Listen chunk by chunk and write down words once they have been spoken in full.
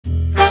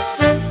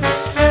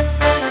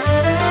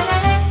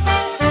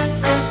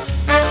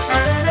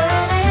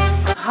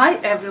Hi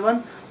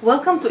everyone,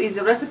 welcome to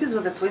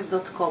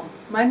easyrecipeswithatwist.com.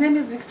 My name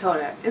is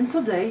Victoria and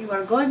today we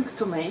are going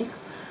to make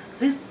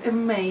this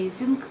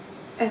amazing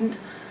and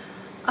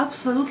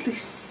absolutely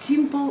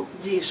simple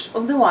dish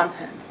on the one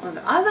hand. On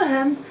the other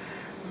hand,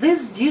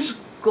 this dish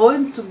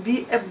going to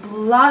be a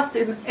blast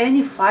in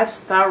any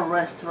five-star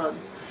restaurant,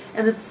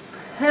 and it's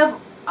have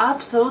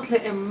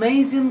absolutely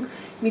amazing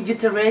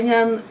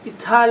Mediterranean,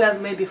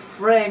 Italian, maybe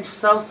French,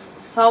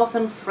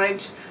 Southern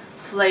French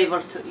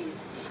flavor to eat.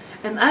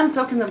 And I'm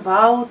talking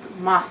about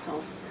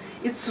mussels.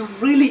 It's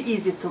really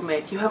easy to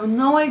make. You have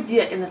no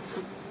idea, and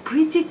it's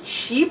pretty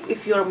cheap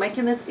if you're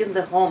making it in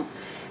the home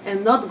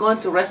and not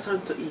going to a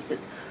restaurant to eat it.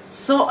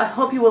 So I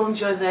hope you will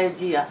enjoy the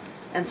idea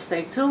and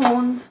stay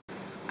tuned.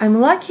 I'm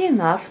lucky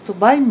enough to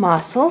buy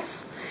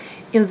mussels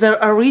in their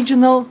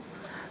original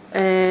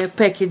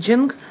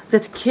packaging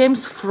that came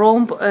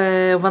from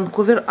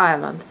Vancouver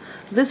Island.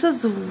 This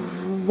is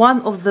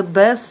one of the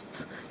best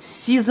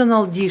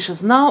seasonal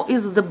dishes. Now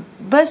is the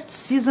best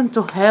season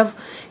to have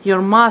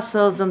your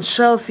mussels and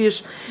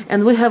shellfish,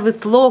 and we have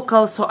it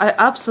local, so I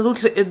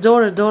absolutely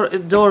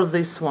adore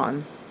this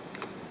one.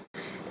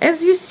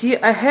 As you see,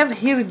 I have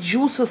here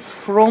juices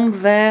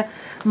from the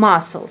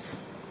mussels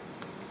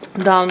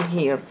down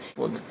here.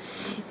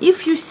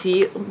 If you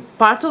see,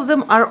 part of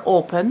them are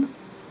open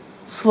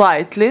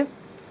slightly.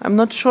 I'm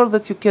not sure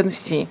that you can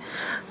see.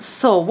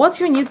 So what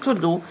you need to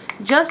do,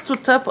 just to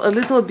tap a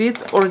little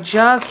bit or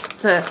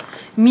just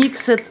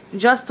mix it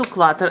just to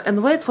clutter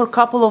and wait for a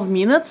couple of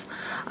minutes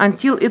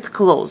until it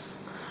closes.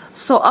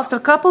 So after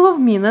a couple of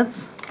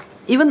minutes,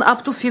 even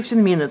up to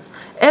 15 minutes,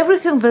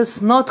 everything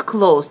that's not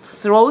closed,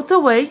 throw it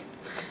away.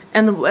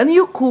 And when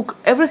you cook,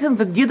 everything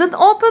that didn't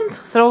open,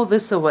 throw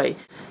this away.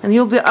 And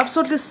you'll be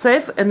absolutely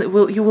safe, and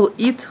you will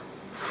eat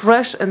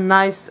fresh and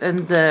nice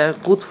and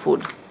good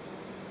food.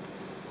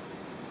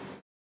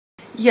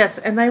 Yes,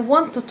 and I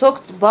want to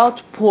talk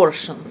about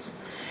portions.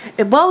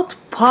 About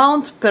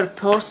pound per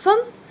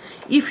person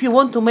if you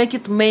want to make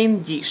it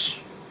main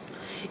dish.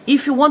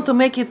 If you want to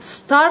make it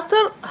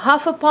starter,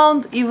 half a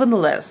pound, even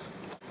less.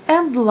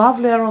 And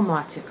lovely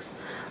aromatics.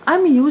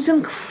 I'm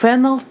using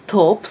fennel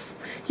tops.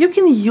 You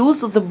can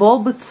use the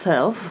bulb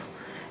itself,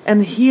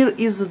 and here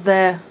is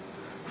the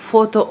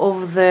photo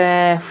of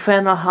the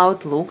fennel, how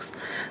it looks,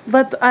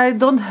 but I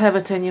don't have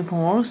it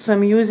anymore, so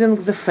I'm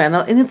using the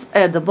fennel, and it's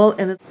edible,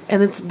 and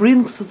it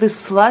brings this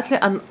slightly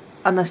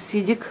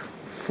acidic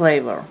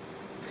flavor.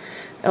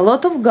 A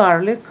lot of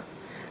garlic,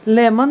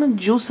 lemon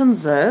juice and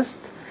zest,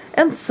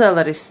 and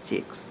celery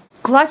sticks.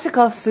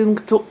 Classical thing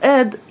to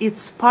add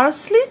is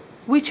parsley,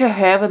 which I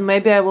have and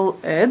maybe I will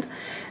add,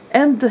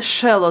 and the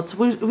shallots,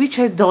 which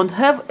I don't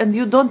have, and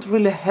you don't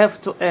really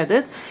have to add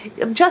it,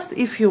 just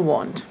if you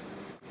want.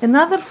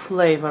 Another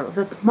flavor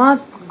that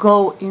must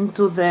go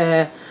into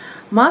the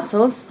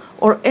mussels,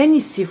 or any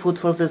seafood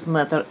for this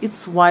matter,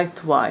 it's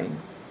white wine.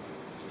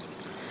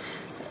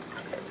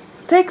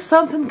 Take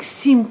something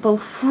simple,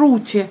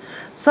 fruity,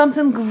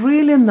 something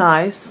really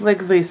nice,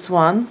 like this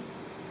one.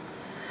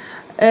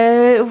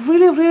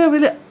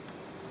 Really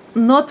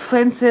not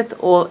fancy at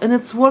all, and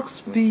it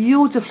works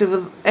beautifully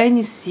with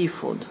any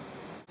seafood.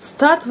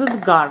 Start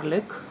with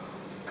garlic.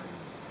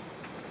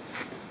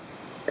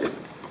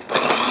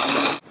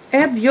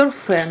 Add your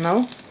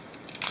fennel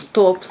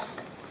tops.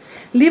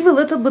 Leave a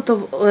little bit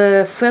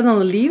of fennel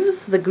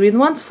leaves, the green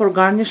ones, for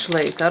garnish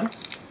later.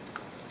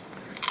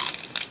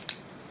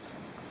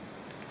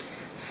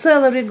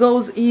 Celery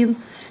goes in,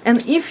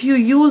 and if you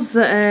use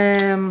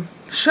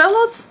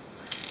shallots,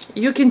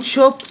 you can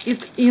chop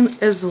it in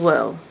as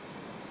well.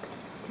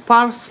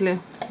 Parsley,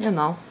 you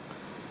know.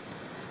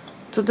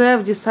 Today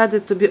I've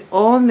decided to be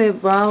only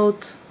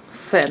about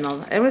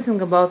fennel, everything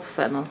about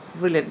fennel,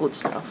 really good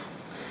stuff.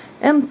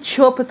 And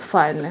chop it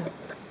finely.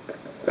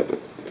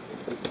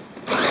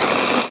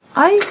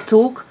 I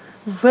took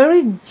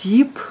very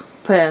deep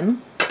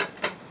pan,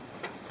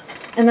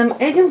 and I'm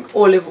adding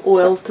olive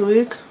oil to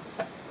it.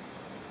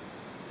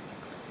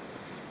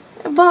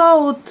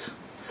 About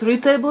 3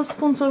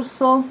 tablespoons or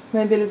so,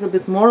 maybe a little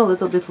bit more, a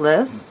little bit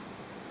less.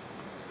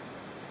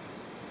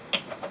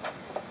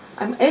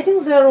 I'm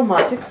adding the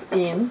aromatics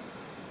in,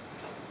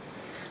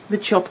 the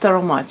chopped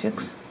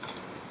aromatics.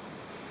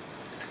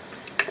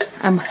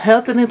 I'm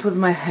helping it with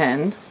my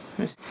hand.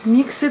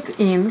 Mix it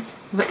in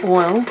the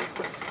oil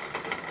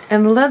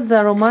and let the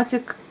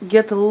aromatic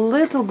get a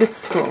little bit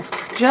soft,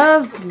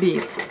 just a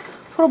bit,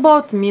 for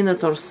about a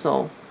minute or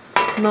so,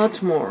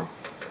 not more.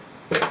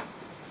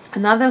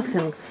 Another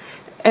thing,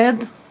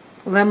 add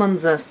lemon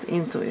zest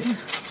into it.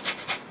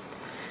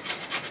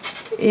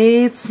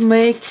 It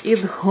makes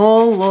it a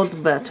whole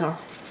lot better.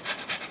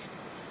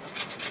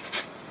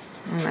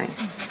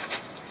 Nice.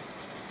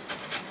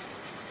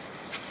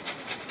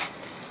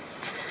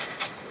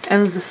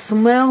 And the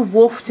smell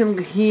wafting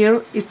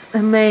here, it's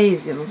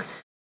amazing.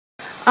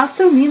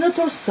 After a minute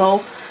or so,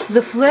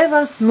 the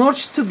flavors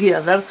merge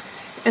together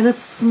and it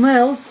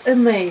smells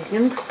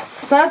amazing.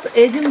 Start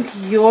adding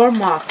your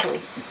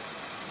mussels.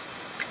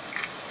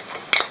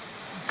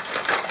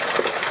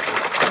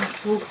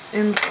 It looks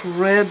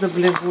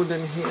incredibly good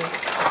in here.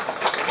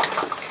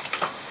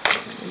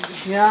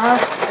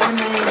 Just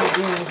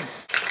amazing.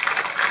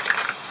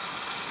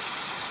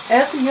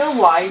 Add your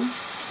wine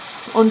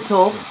on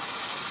top.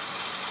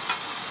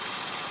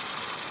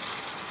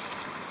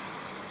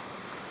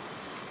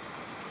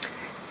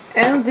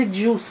 And the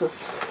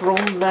juices from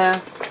the...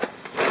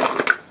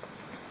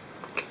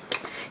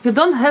 You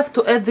don't have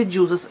to add the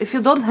juices. If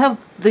you don't have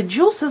the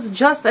juices,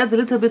 just add a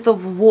little bit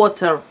of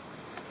water.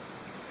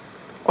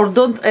 Or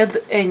don't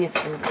add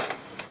anything.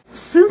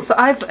 Since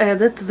I've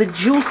added the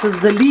juices,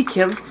 the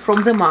liquor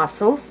from the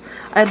mussels,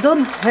 I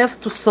don't have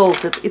to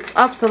salt it. It's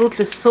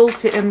absolutely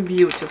salty and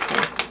beautiful.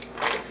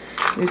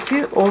 You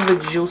see all the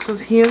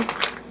juices here?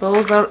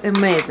 Those are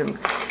amazing.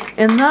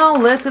 And now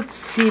let it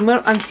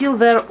simmer until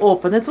they're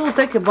open. It will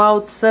take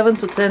about 7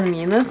 to 10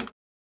 minutes.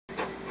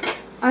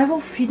 I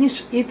will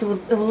finish it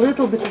with a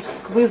little bit of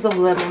squeeze of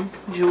lemon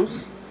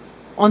juice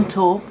on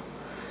top.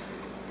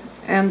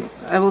 And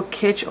I will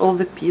catch all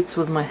the pits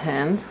with my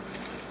hand.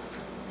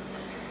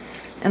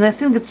 And I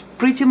think it's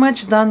pretty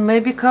much done,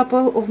 maybe a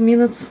couple of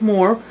minutes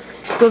more,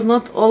 because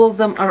not all of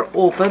them are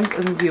opened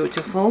and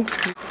beautiful.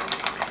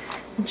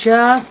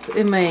 Just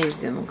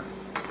amazing.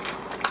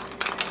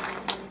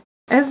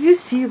 As you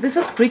see, this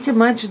is pretty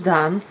much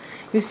done.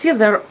 You see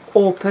they're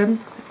open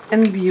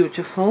and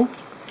beautiful.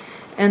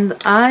 And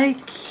I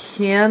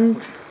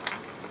can't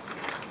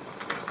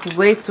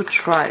wait to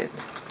try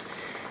it.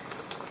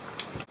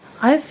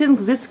 I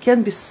think this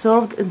can be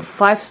served in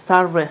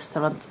 5-star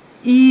restaurant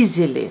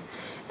easily.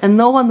 And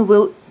no one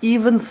will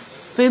even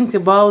think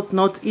about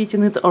not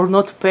eating it or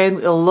not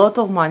paying a lot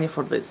of money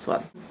for this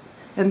one.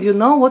 And you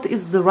know what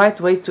is the right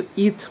way to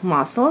eat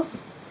mussels?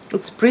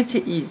 It's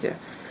pretty easy.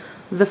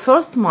 The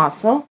first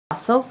mussel,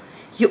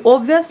 you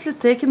obviously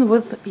take it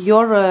with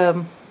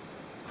your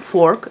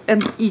fork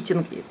and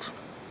eating it.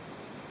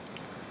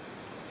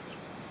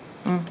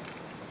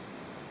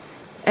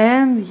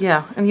 And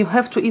yeah, and you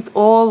have to eat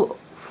all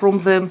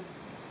the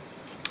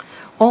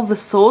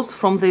sauce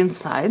from the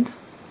inside.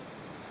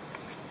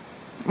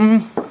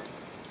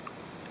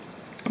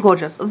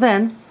 Gorgeous.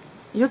 Then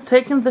you're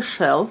taking the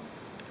shell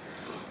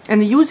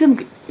and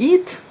using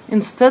it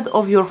instead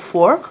of your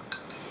fork.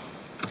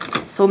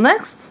 So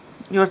next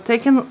you're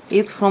taking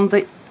it from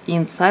the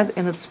inside,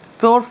 and it's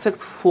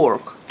perfect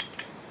fork.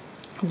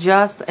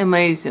 Just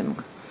amazing.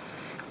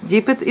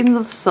 Dip it in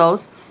the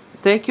sauce.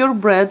 Take your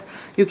bread.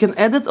 You can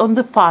add it on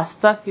the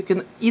pasta. You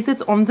can eat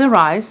it on the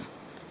rice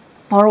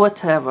or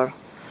whatever.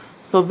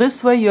 So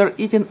this way you're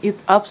eating it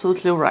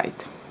absolutely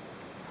right.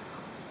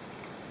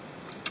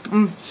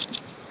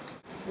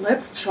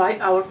 Let's try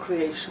our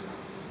creation.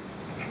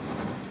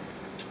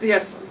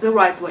 Yes, the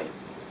right way.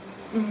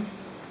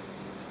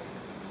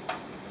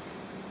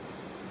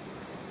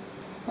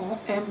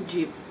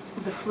 OMG,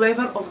 the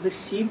flavor of the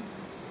sea,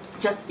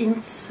 just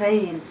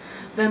insane.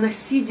 The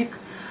acidic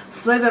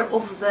flavor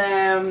of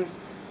the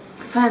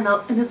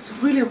fennel, and it's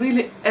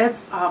really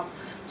adds up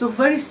to a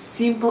very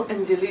simple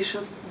and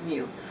delicious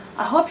meal.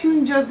 I hope you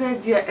enjoyed the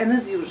idea, and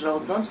as usual,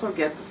 don't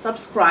forget to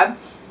subscribe,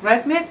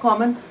 write me a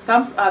comment,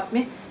 thumbs up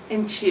me,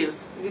 and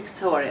cheers,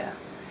 Victoria.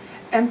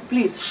 And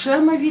please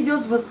share my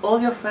videos with all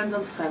your friends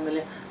and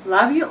family.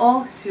 Love you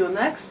all, see you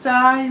next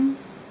time.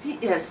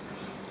 P.S.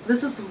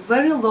 This is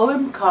very low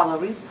in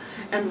calories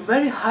and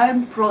very high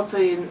in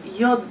protein,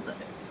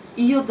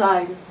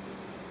 iodine,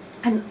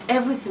 and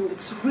everything.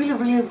 It's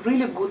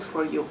really good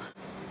for you.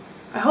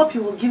 I hope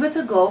you will give it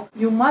a go.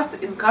 You must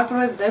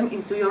incorporate them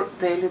into your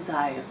daily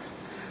diet.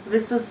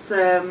 This is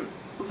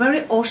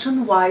very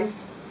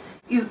ocean-wise.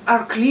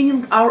 Are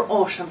cleaning our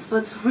oceans, so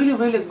it's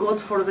really good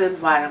for the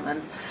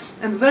environment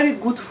and very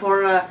good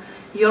for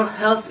your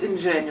health in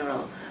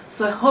general.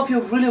 So I hope you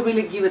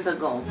really give it a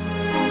go.